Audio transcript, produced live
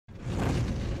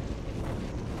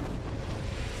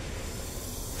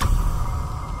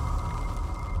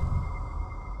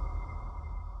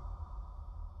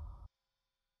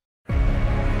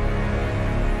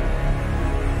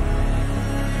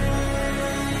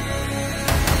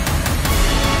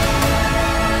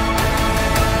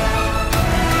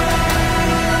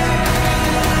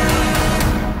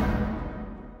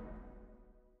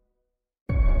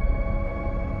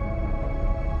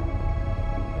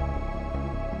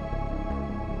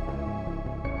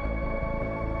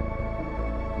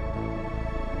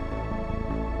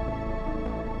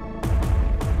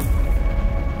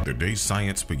today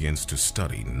science begins to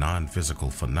study non-physical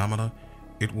phenomena,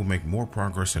 it will make more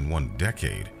progress in one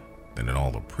decade than in all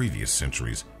the previous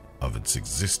centuries of its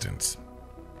existence.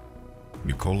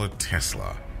 Nikola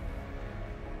Tesla.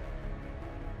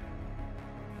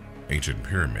 Ancient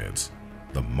pyramids,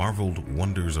 the marveled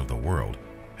wonders of the world,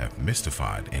 have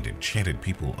mystified and enchanted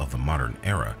people of the modern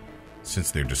era since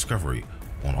their discovery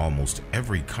on almost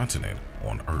every continent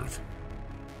on Earth.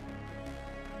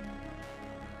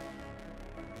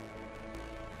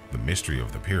 The mystery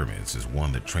of the pyramids is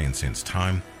one that transcends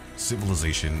time,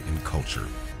 civilization, and culture.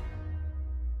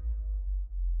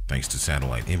 Thanks to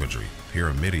satellite imagery,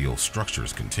 pyramidal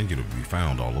structures continue to be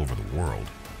found all over the world,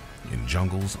 in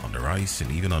jungles, under ice,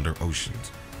 and even under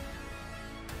oceans.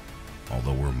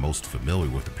 Although we're most familiar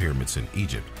with the pyramids in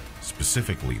Egypt,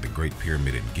 specifically the Great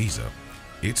Pyramid in Giza,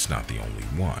 it's not the only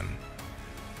one.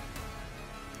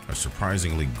 A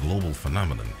surprisingly global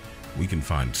phenomenon, we can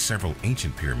find several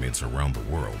ancient pyramids around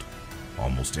the world.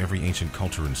 Almost every ancient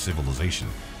culture and civilization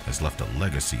has left a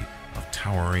legacy of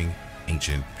towering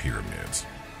ancient pyramids.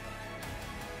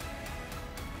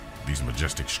 These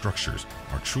majestic structures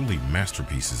are truly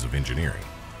masterpieces of engineering,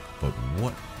 but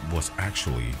what was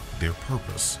actually their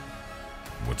purpose?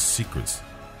 What secrets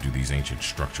do these ancient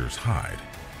structures hide?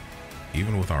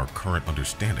 Even with our current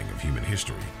understanding of human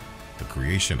history, the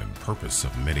creation and purpose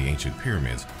of many ancient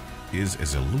pyramids is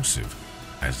as elusive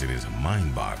as it is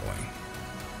mind-boggling.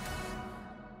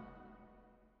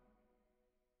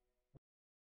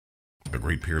 The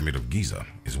Great Pyramid of Giza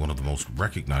is one of the most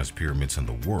recognized pyramids in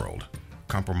the world,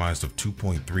 comprised of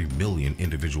 2.3 million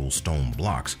individual stone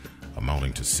blocks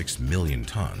amounting to 6 million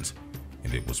tons,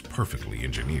 and it was perfectly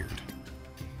engineered.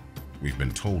 We've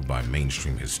been told by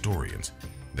mainstream historians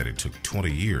that it took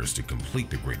 20 years to complete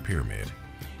the Great Pyramid,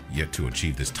 yet to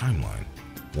achieve this timeline,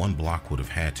 one block would have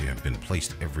had to have been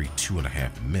placed every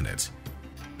 2.5 minutes.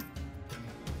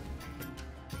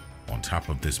 On top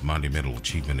of this monumental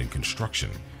achievement in construction,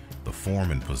 the form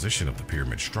and position of the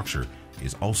pyramid structure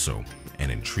is also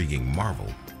an intriguing marvel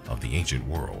of the ancient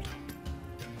world.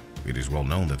 It is well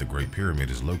known that the Great Pyramid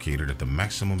is located at the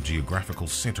maximum geographical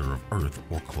center of Earth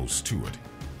or close to it.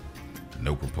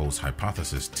 No proposed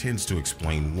hypothesis tends to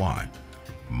explain why.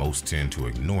 Most tend to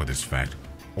ignore this fact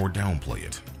or downplay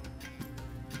it.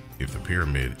 If the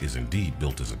pyramid is indeed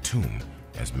built as a tomb,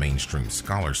 as mainstream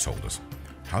scholars told us,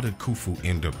 how did Khufu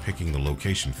end up picking the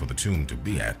location for the tomb to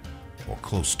be at, or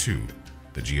close to,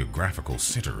 the geographical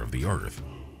center of the Earth?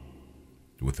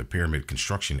 With the pyramid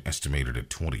construction estimated at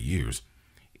 20 years,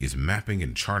 is mapping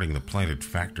and charting the planet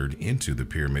factored into the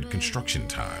pyramid construction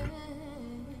time?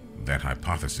 That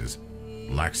hypothesis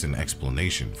lacks an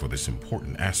explanation for this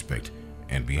important aspect,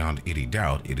 and beyond any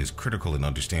doubt, it is critical in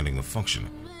understanding the function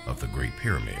of the Great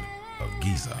Pyramid of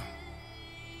Giza.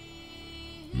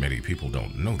 Many people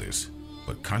don't know this,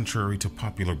 but contrary to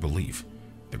popular belief,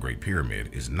 the Great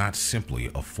Pyramid is not simply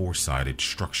a four-sided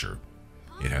structure.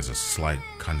 It has a slight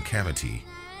concavity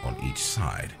on each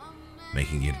side,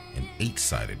 making it an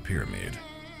 8-sided pyramid.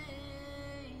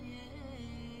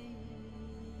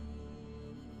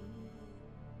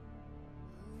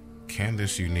 Can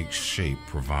this unique shape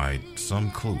provide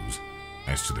some clues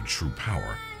as to the true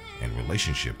power and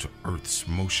relationship to Earth's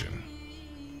motion?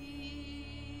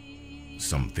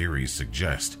 Some theories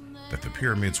suggest that the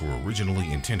pyramids were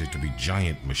originally intended to be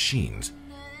giant machines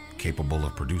capable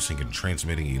of producing and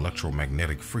transmitting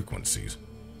electromagnetic frequencies.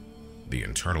 The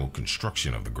internal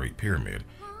construction of the Great Pyramid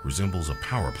resembles a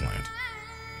power plant,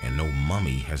 and no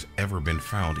mummy has ever been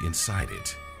found inside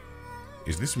it.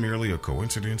 Is this merely a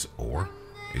coincidence, or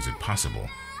is it possible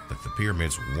that the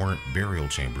pyramids weren't burial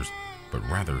chambers, but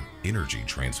rather energy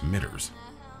transmitters?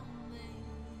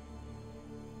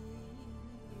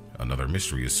 Another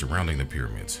mystery is surrounding the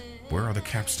pyramids. Where are the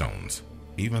capstones?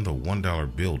 Even the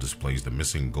 $1 bill displays the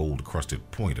missing gold-crusted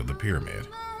point of the pyramid.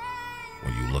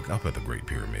 When you look up at the Great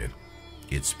Pyramid,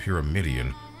 its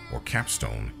pyramidion or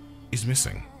capstone is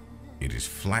missing. It is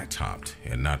flat-topped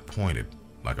and not pointed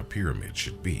like a pyramid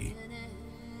should be.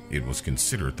 It was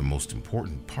considered the most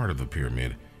important part of the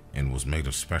pyramid and was made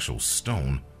of special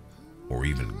stone or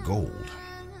even gold.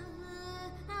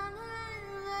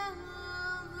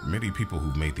 Many people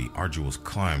who made the arduous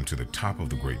climb to the top of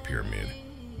the Great Pyramid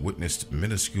witnessed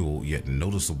minuscule yet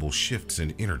noticeable shifts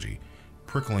in energy,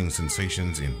 prickling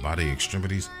sensations in body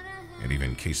extremities, and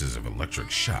even cases of electric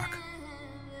shock.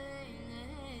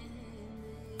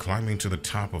 Climbing to the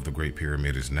top of the Great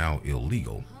Pyramid is now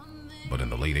illegal, but in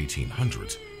the late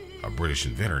 1800s, a British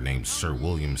inventor named Sir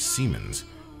William Siemens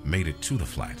made it to the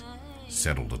flat,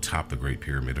 settled atop the Great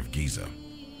Pyramid of Giza.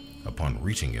 Upon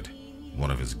reaching it, one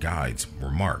of his guides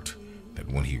remarked that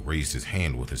when he raised his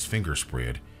hand with his finger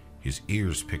spread, his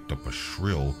ears picked up a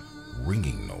shrill,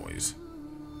 ringing noise.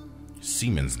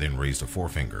 Siemens then raised a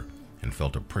forefinger and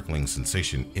felt a prickling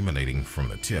sensation emanating from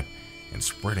the tip and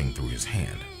spreading through his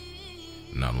hand.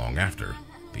 Not long after,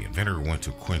 the inventor went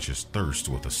to quench his thirst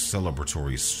with a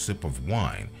celebratory sip of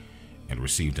wine and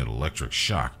received an electric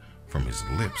shock from his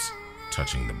lips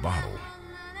touching the bottle.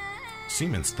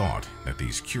 Siemens thought that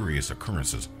these curious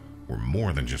occurrences were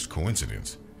more than just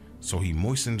coincidence, so he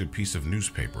moistened a piece of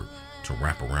newspaper to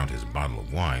wrap around his bottle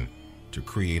of wine to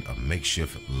create a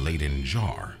makeshift Leyden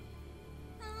jar.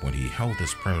 When he held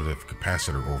this primitive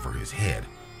capacitor over his head,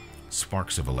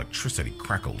 sparks of electricity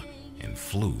crackled and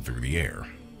flew through the air.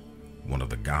 One of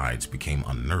the guides became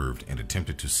unnerved and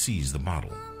attempted to seize the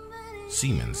bottle.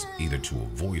 Siemens, either to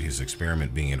avoid his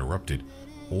experiment being interrupted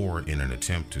or in an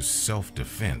attempt to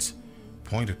self-defense,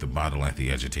 pointed the bottle at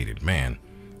the agitated man,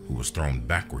 who was thrown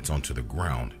backwards onto the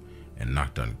ground and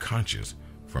knocked unconscious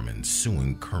from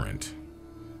ensuing current.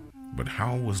 But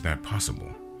how was that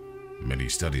possible? Many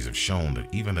studies have shown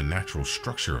that even the natural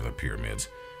structure of the pyramids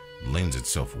lends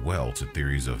itself well to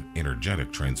theories of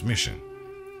energetic transmission.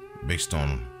 Based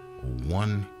on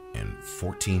 1 in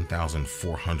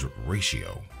 14,400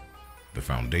 ratio, the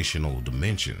foundational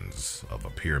dimensions of a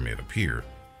pyramid appear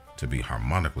to be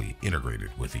harmonically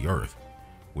integrated with the earth,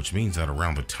 which means that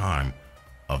around the time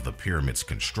of the pyramid's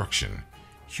construction,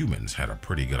 humans had a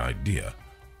pretty good idea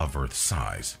of Earth's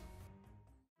size.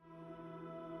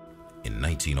 In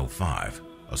 1905,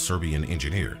 a Serbian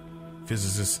engineer,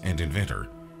 physicist, and inventor,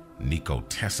 Nikola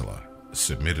Tesla,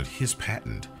 submitted his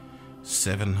patent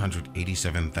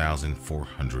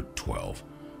 787,412,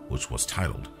 which was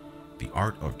titled "The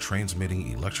Art of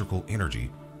Transmitting Electrical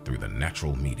Energy Through the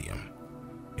Natural Medium."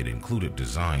 It included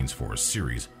designs for a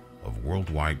series of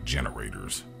worldwide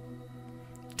generators.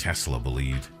 Tesla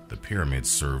believed the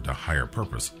pyramids served a higher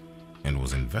purpose and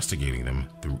was investigating them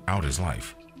throughout his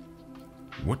life.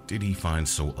 What did he find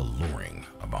so alluring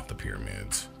about the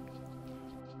pyramids?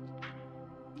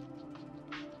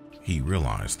 He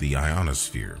realized the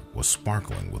ionosphere was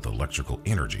sparkling with electrical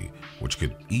energy which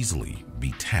could easily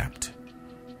be tapped.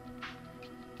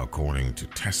 According to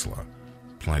Tesla,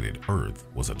 planet Earth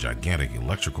was a gigantic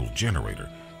electrical generator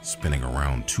spinning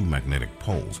around two magnetic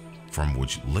poles from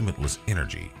which limitless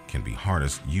energy can be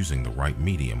harnessed using the right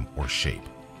medium or shape.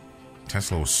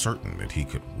 Tesla was certain that he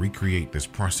could recreate this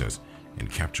process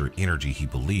and capture energy he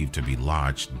believed to be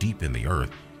lodged deep in the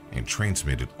earth and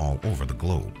transmitted all over the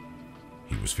globe.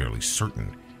 He was fairly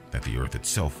certain that the earth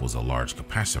itself was a large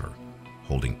capacitor,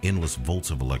 holding endless volts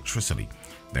of electricity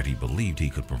that he believed he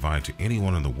could provide to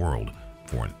anyone in the world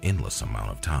for an endless amount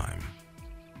of time.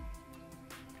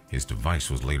 His device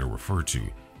was later referred to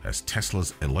as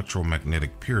Tesla's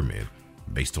electromagnetic pyramid,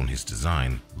 based on his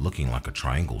design looking like a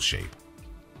triangle shape.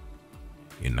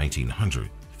 In 1900,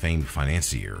 famed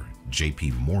financier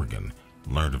J.P. Morgan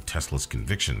learned of Tesla's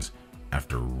convictions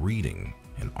after reading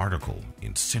an article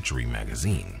in Century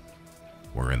magazine,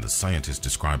 wherein the scientist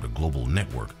described a global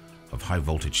network of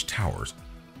high-voltage towers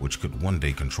which could one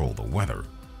day control the weather,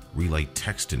 relay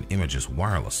text and images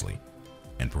wirelessly,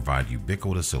 and provide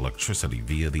ubiquitous electricity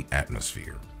via the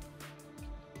atmosphere.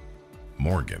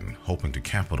 Morgan, hoping to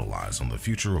capitalize on the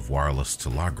future of wireless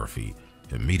telegraphy,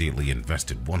 immediately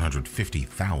invested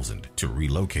 $150,000 to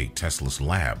relocate Tesla's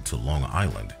lab to Long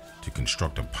Island to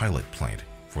construct a pilot plant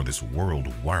for this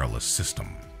world wireless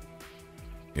system.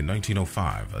 In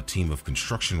 1905, a team of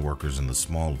construction workers in the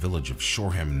small village of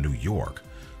Shoreham, New York,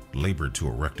 labored to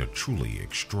erect a truly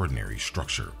extraordinary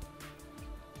structure.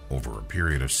 Over a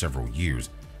period of several years,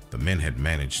 the men had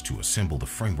managed to assemble the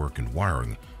framework and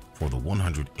wiring for the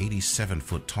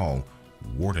 187-foot-tall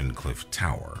Wardenclyffe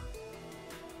Tower.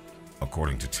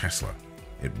 According to Tesla,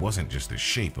 it wasn't just the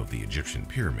shape of the Egyptian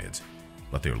pyramids,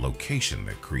 but their location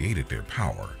that created their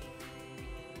power.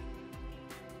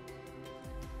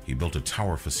 He built a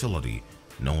tower facility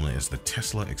known as the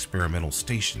Tesla Experimental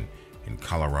Station in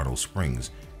Colorado Springs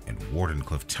and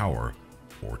Wardenclyffe Tower,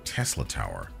 or Tesla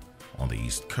Tower, on the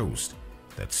East Coast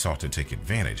that sought to take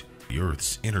advantage of the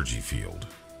Earth's energy field.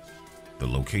 The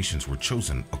locations were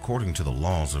chosen according to the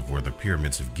laws of where the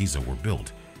pyramids of Giza were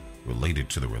built, related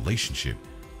to the relationship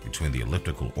between the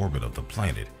elliptical orbit of the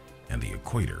planet and the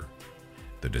equator.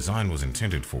 The design was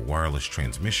intended for wireless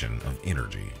transmission of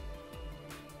energy.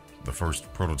 The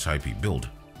first prototype he built,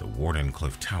 the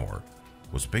Wardenclyffe Tower,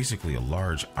 was basically a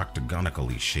large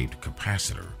octagonically shaped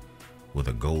capacitor with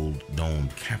a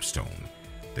gold-domed capstone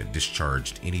that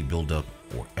discharged any buildup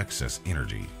or excess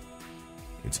energy.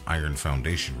 Its iron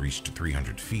foundation reached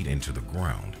 300 feet into the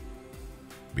ground.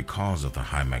 Because of the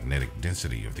high magnetic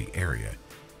density of the area,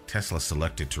 Tesla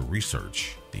selected to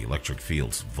research the electric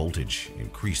field's voltage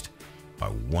increased by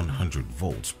 100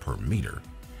 volts per meter,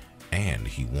 and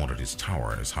he wanted his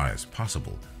tower as high as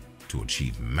possible to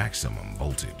achieve maximum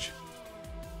voltage.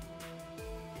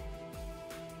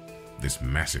 This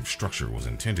massive structure was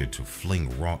intended to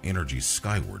fling raw energy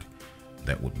skyward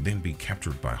that would then be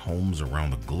captured by homes around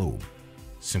the globe,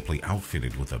 simply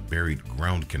outfitted with a buried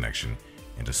ground connection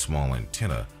and a small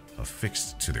antenna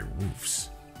affixed to their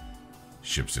roofs.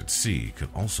 Ships at sea could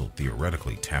also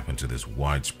theoretically tap into this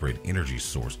widespread energy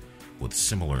source with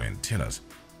similar antennas,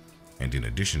 and in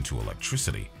addition to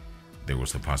electricity, there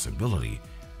was the possibility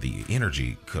the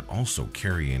energy could also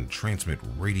carry and transmit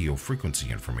radio frequency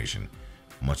information,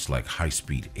 much like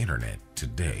high-speed internet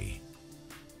today.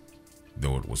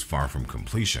 Though it was far from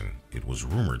completion, it was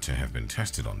rumored to have been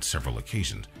tested on several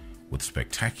occasions with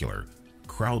spectacular,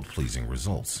 crowd-pleasing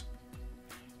results.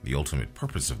 The ultimate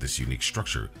purpose of this unique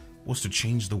structure was to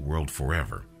change the world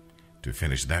forever. To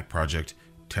finish that project,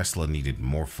 Tesla needed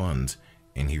more funds,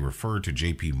 and he referred to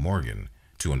J.P. Morgan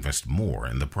to invest more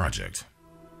in the project.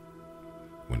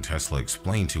 When Tesla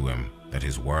explained to him that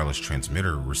his wireless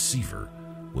transmitter receiver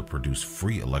would produce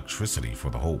free electricity for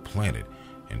the whole planet,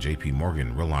 and J.P.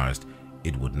 Morgan realized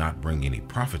it would not bring any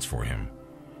profits for him,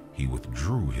 he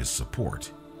withdrew his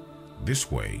support. This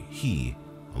way, he,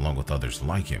 along with others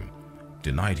like him,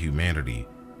 denied humanity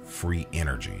free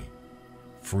energy.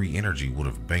 Free energy would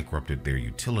have bankrupted their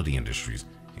utility industries,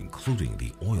 including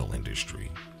the oil industry.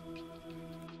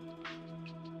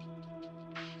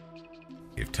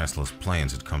 If Tesla's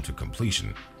plans had come to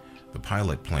completion, the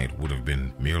pilot plant would have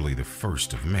been merely the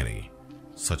first of many.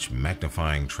 Such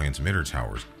magnifying transmitter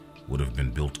towers would have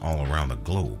been built all around the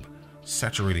globe,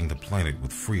 saturating the planet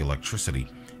with free electricity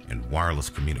and wireless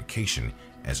communication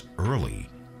as early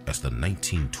as the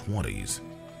 1920s.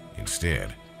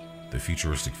 Instead, the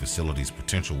futuristic facility's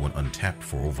potential went untapped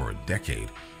for over a decade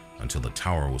until the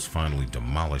tower was finally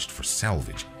demolished for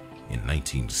salvage in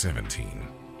 1917.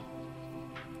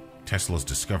 Tesla's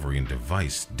discovery and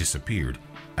device disappeared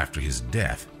after his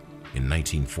death in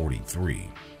 1943,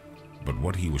 but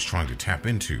what he was trying to tap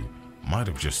into might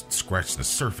have just scratched the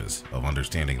surface of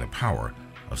understanding the power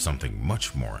of something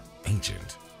much more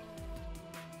ancient.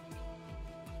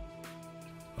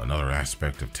 Another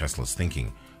aspect of Tesla's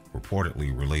thinking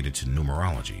reportedly related to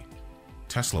numerology.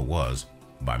 Tesla was,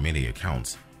 by many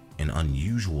accounts, an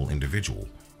unusual individual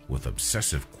with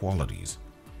obsessive qualities.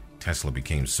 Tesla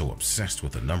became so obsessed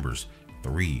with the numbers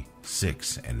 3,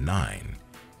 6, and 9,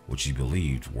 which he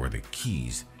believed were the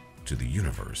keys to the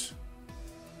universe.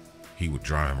 He would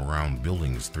drive around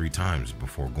buildings 3 times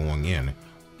before going in,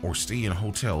 or stay in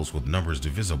hotels with numbers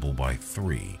divisible by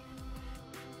 3.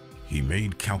 He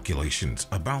made calculations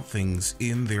about things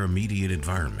in their immediate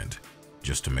environment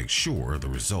just to make sure the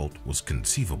result was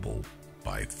conceivable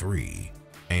by 3,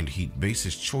 and he'd base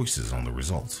his choices on the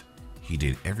results. He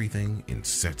did everything in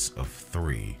sets of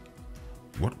 3.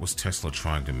 What was Tesla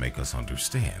trying to make us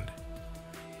understand?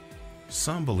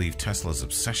 Some believe Tesla's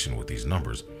obsession with these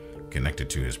numbers connected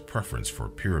to his preference for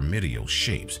pyramidal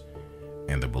shapes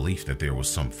and the belief that there was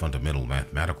some fundamental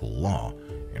mathematical law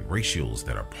and ratios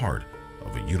that are part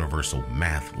of a universal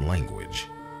math language.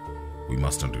 We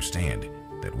must understand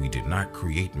that we did not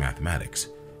create mathematics,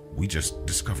 we just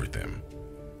discovered them.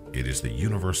 It is the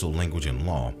universal language and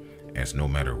law, as no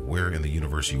matter where in the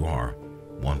universe you are,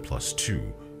 1 +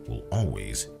 2 will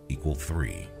always equal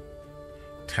 3.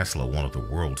 Tesla wanted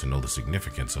the world to know the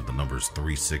significance of the numbers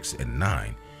 3, 6, and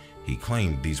 9. He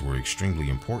claimed these were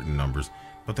extremely important numbers,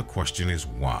 but the question is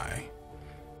why?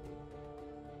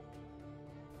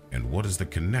 And what is the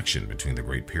connection between the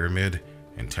Great Pyramid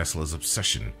and Tesla's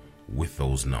obsession with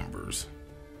those numbers?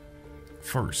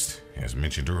 First, as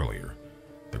mentioned earlier,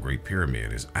 the Great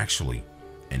Pyramid is actually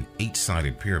an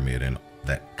 8-sided pyramid, and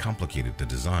that complicated the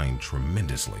design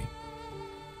tremendously,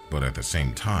 but at the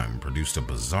same time produced a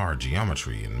bizarre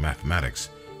geometry and mathematics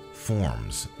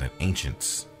forms that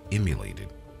ancients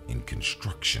emulated in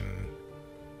construction.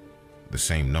 The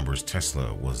same numbers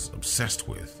Tesla was obsessed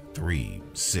with, 3,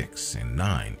 6, and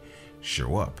 9,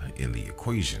 show up in the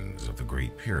equations of the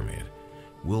Great Pyramid.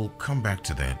 We'll come back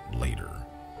to that later.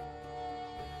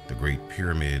 The Great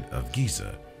Pyramid of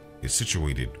Giza is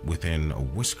situated within a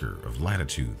whisker of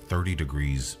latitude 30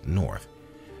 degrees north.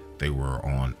 They were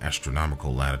on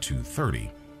astronomical latitude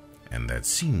 30, and that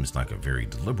seems like a very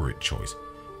deliberate choice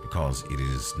because it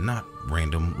is not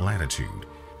random latitude.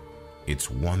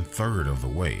 It's 1/3 of the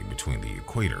way between the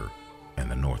equator and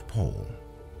the North Pole.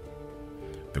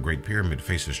 The Great Pyramid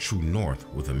faces true north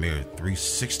with a mere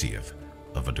 3/60th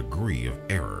of a degree of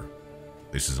error.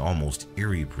 This is almost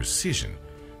eerie precision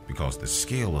because the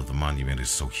scale of the monument is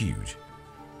so huge.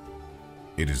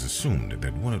 It is assumed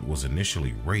that when it was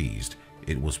initially raised,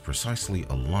 it was precisely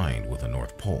aligned with the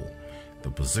North Pole,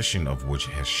 the position of which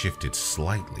has shifted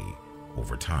slightly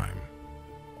over time.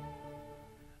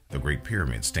 The Great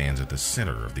Pyramid stands at the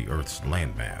center of the Earth's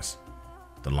landmass.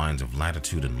 The lines of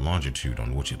latitude and longitude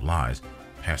on which it lies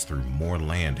pass through more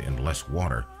land and less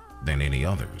water than any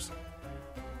others.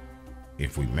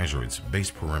 If we measure its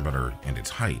base perimeter and its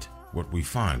height, what we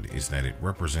find is that it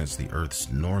represents the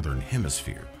Earth's northern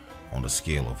hemisphere on a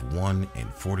scale of 1 in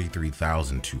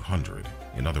 43,200.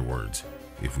 In other words,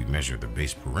 if we measure the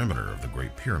base perimeter of the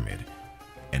Great Pyramid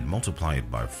and multiply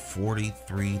it by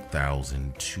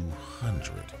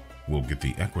 43,200, we'll get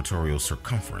the equatorial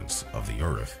circumference of the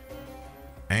Earth.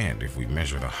 And if we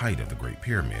measure the height of the Great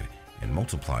Pyramid and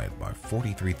multiply it by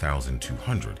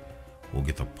 43,200, we'll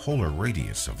get the polar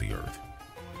radius of the Earth.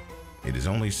 It is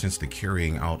only since the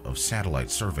carrying out of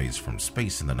satellite surveys from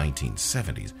space in the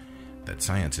 1970s that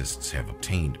scientists have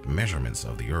obtained measurements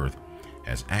of the Earth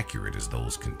as accurate as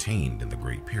those contained in the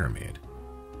Great Pyramid.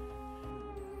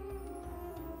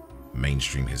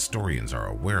 Mainstream historians are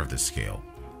aware of this scale,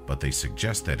 but they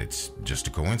suggest that it's just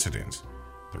a coincidence.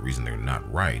 The reason they're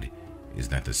not right is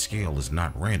that the scale is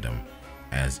not random,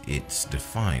 as it's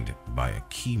defined by a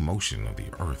key motion of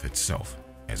the Earth itself.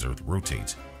 As Earth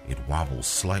rotates, it wobbles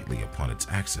slightly upon its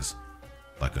axis,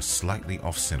 like a slightly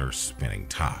off-center spinning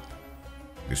top.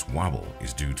 This wobble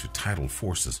is due to tidal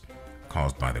forces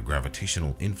caused by the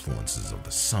gravitational influences of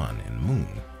the sun and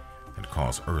moon that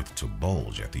cause Earth to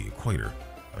bulge at the equator,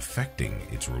 affecting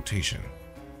its rotation.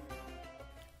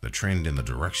 The trend in the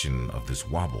direction of this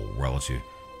wobble relative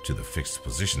to the fixed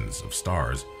positions of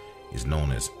stars is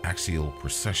known as axial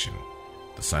precession.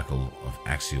 The cycle of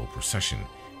axial precession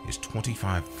is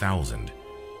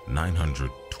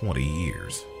 25,920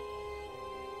 years.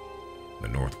 The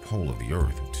North Pole of the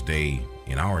Earth today,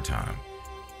 in our time,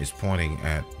 is pointing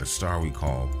at the star we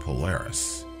call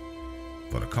Polaris.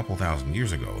 But a couple thousand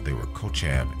years ago, they were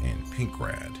Kochab and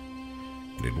Pinkrad.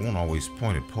 And it won't always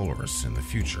point at Polaris in the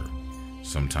future.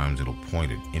 Sometimes it'll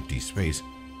point at empty space,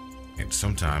 and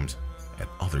sometimes at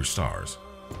other stars.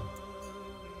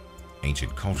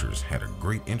 Ancient cultures had a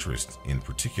great interest in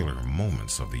particular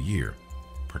moments of the year,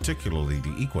 particularly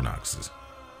the equinoxes,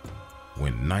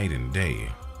 when night and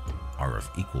day are of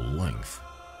equal length.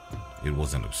 It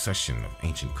was an obsession of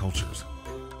ancient cultures.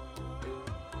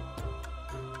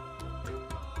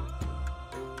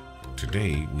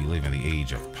 Today, we live in the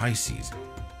age of Pisces,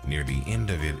 near the end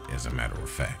of it as a matter of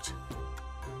fact.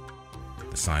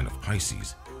 The sign of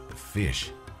Pisces, the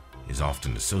fish, is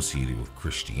often associated with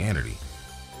Christianity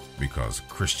because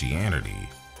Christianity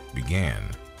began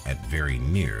at very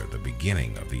near the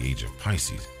beginning of the age of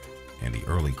Pisces, and the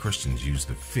early Christians used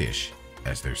the fish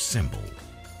as their symbol.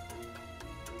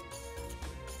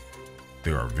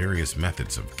 There are various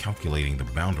methods of calculating the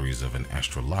boundaries of an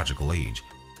astrological age.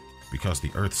 Because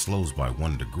the Earth slows by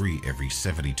 1 degree every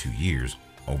 72 years,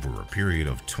 over a period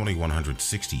of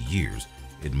 2,160 years,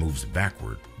 it moves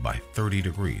backward by 30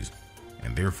 degrees,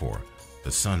 and therefore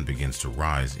the sun begins to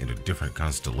rise in a different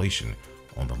constellation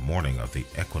on the morning of the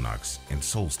equinox and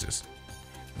solstice.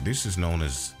 This is known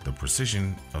as the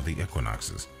precession of the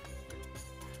equinoxes.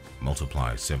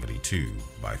 Multiply 72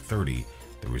 by 30,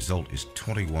 the result is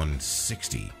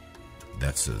 2160.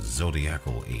 That's a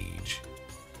zodiacal age.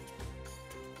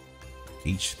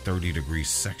 Each 30-degree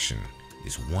section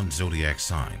is one zodiac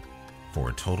sign, for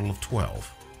a total of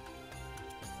 12.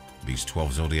 These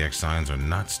 12 zodiac signs are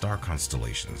not star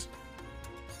constellations.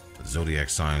 The zodiac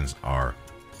signs are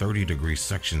 30-degree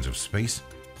sections of space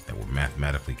that were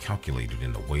mathematically calculated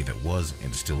in a way that was,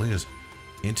 and still is,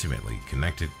 intimately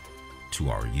connected to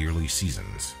our yearly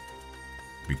seasons.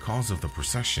 Because of the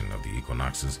precession of the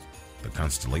equinoxes, the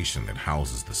constellation that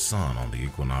houses the sun on the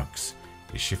equinox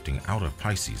is shifting out of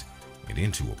Pisces and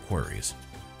into Aquarius.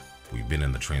 We've been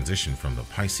in the transition from the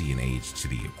Piscean age to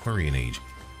the Aquarian age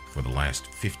for the last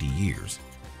 50 years.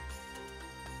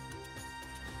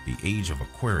 The age of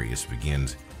Aquarius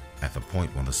begins at the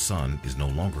point when the sun is no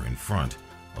longer in front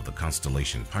of the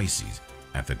constellation Pisces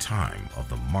at the time of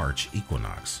the March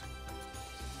equinox.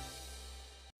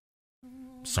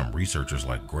 Some researchers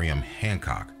like Graham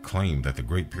Hancock claim that the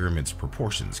Great Pyramid's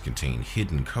proportions contain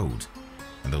hidden codes,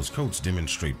 and those codes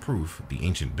demonstrate proof the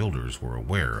ancient builders were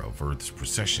aware of Earth's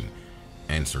precession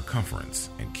and circumference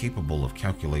and capable of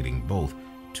calculating both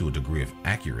to a degree of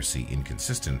accuracy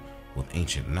inconsistent with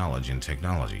ancient knowledge and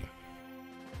technology.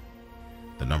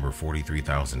 The number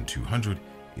 43,200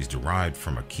 is derived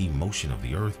from a key motion of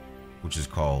the Earth, which is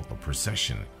called the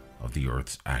precession of the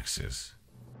Earth's axis.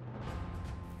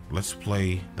 Let's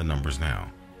play the numbers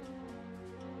now.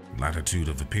 Latitude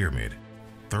of the pyramid,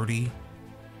 30,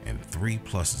 and 3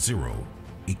 plus 0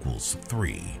 equals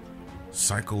 3.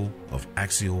 Cycle of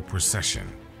axial precession,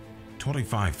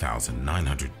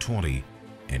 25,920,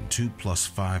 and 2 plus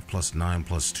 5 plus 9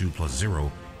 plus 2 plus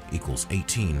 0 equals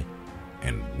 18,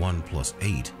 and 1 plus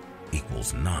 8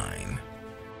 equals 9.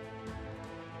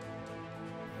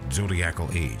 Zodiacal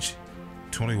age,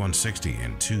 2160,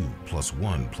 and 2 plus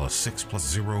 1 plus 6 plus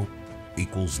 0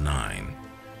 equals 9.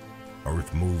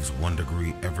 Earth moves 1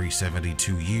 degree every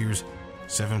 72 years.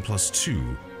 7 plus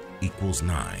 2 equals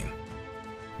 9.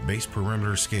 Base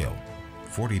perimeter scale,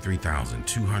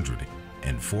 43,200,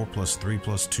 and 4 plus 3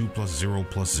 plus 2 plus 0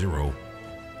 plus 0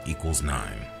 equals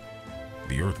 9.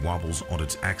 The Earth wobbles on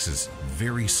its axis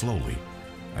very slowly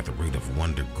at the rate of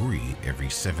 1 degree every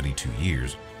 72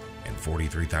 years, and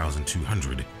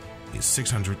 43,200 is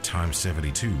 600 times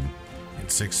 72, and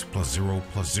 6 plus 0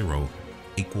 plus 0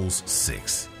 equals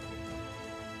 6.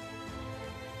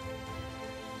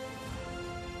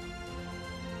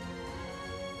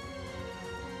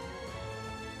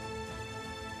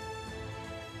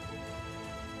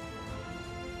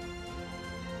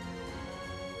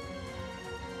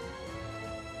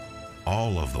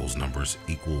 All of those numbers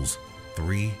equals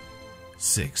 3,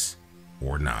 6,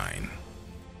 or 9.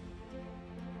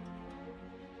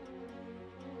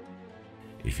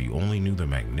 If you only knew the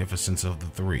magnificence of the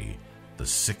 3, the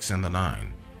 6, and the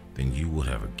 9, then you would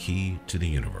have a key to the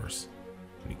universe.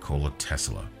 Nikola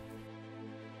Tesla.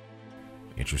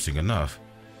 Interesting enough,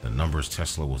 the numbers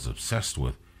Tesla was obsessed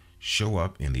with show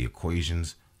up in the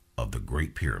equations of the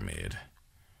Great Pyramid.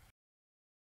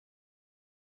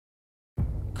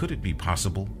 Could it be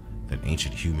possible that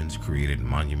ancient humans created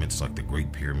monuments like the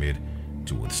Great Pyramid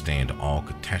to withstand all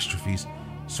catastrophes,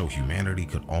 so humanity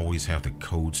could always have the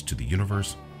codes to the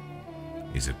universe?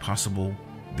 Is it possible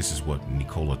this is what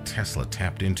Nikola Tesla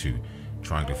tapped into,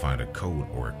 trying to find a code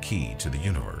or a key to the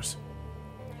universe?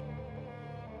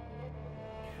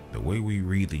 The way we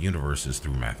read the universe is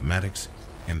through mathematics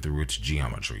and through its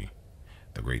geometry.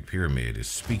 The Great Pyramid is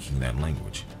speaking that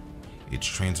language. It's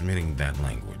transmitting that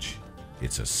language.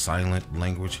 It's a silent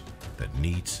language that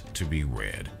needs to be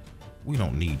read. We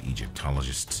don't need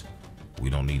Egyptologists. We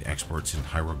don't need experts in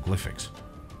hieroglyphics.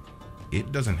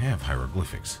 It doesn't have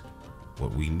hieroglyphics.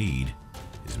 What we need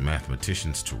is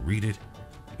mathematicians to read it.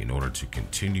 In order to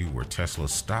continue where Tesla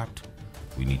stopped,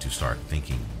 we need to start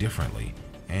thinking differently,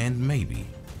 and maybe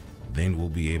then we'll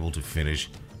be able to finish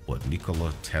what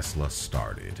Nikola Tesla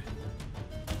started.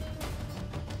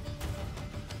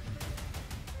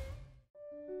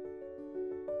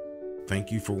 Thank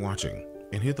you for watching,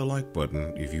 and hit the like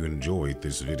button if you enjoyed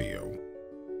this video.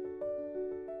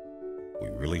 We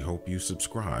really hope you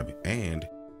subscribe, and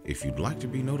if you'd like to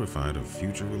be notified of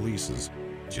future releases,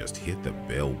 just hit the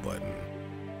bell button.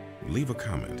 Leave a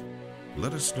comment.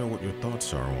 Let us know what your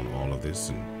thoughts are on all of this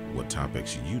and what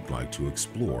topics you'd like to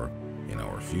explore in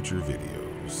our future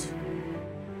videos.